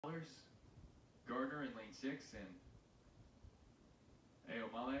Fowlers, Gardiner in lane 6, and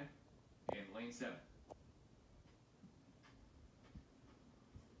Ayomale in lane 7.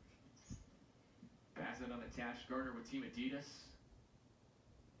 Bassett unattached, Gardiner with Team Adidas,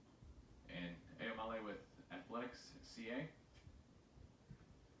 and Ayomale with Athletics CA.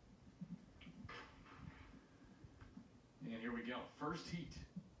 And here we go, first heat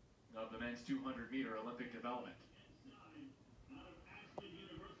of the men's 200-meter Olympic development.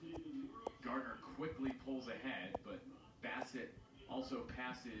 Gardiner quickly pulls ahead, but Bassett also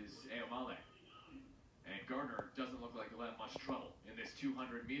passes Ayomale. And Gardiner doesn't look like he'll have much trouble in this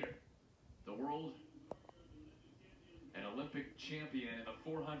 200-meter. The world and Olympic champion in the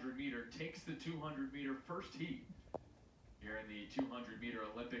 400-meter takes the 200-meter first heat here in the 200-meter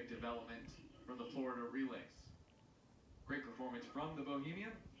Olympic development from the Florida Relays. Great performance from the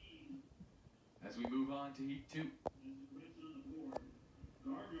Bahamian as we move on to Heat 2.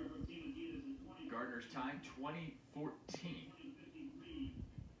 Gardiner's time 2014.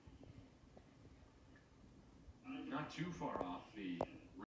 Not too far off the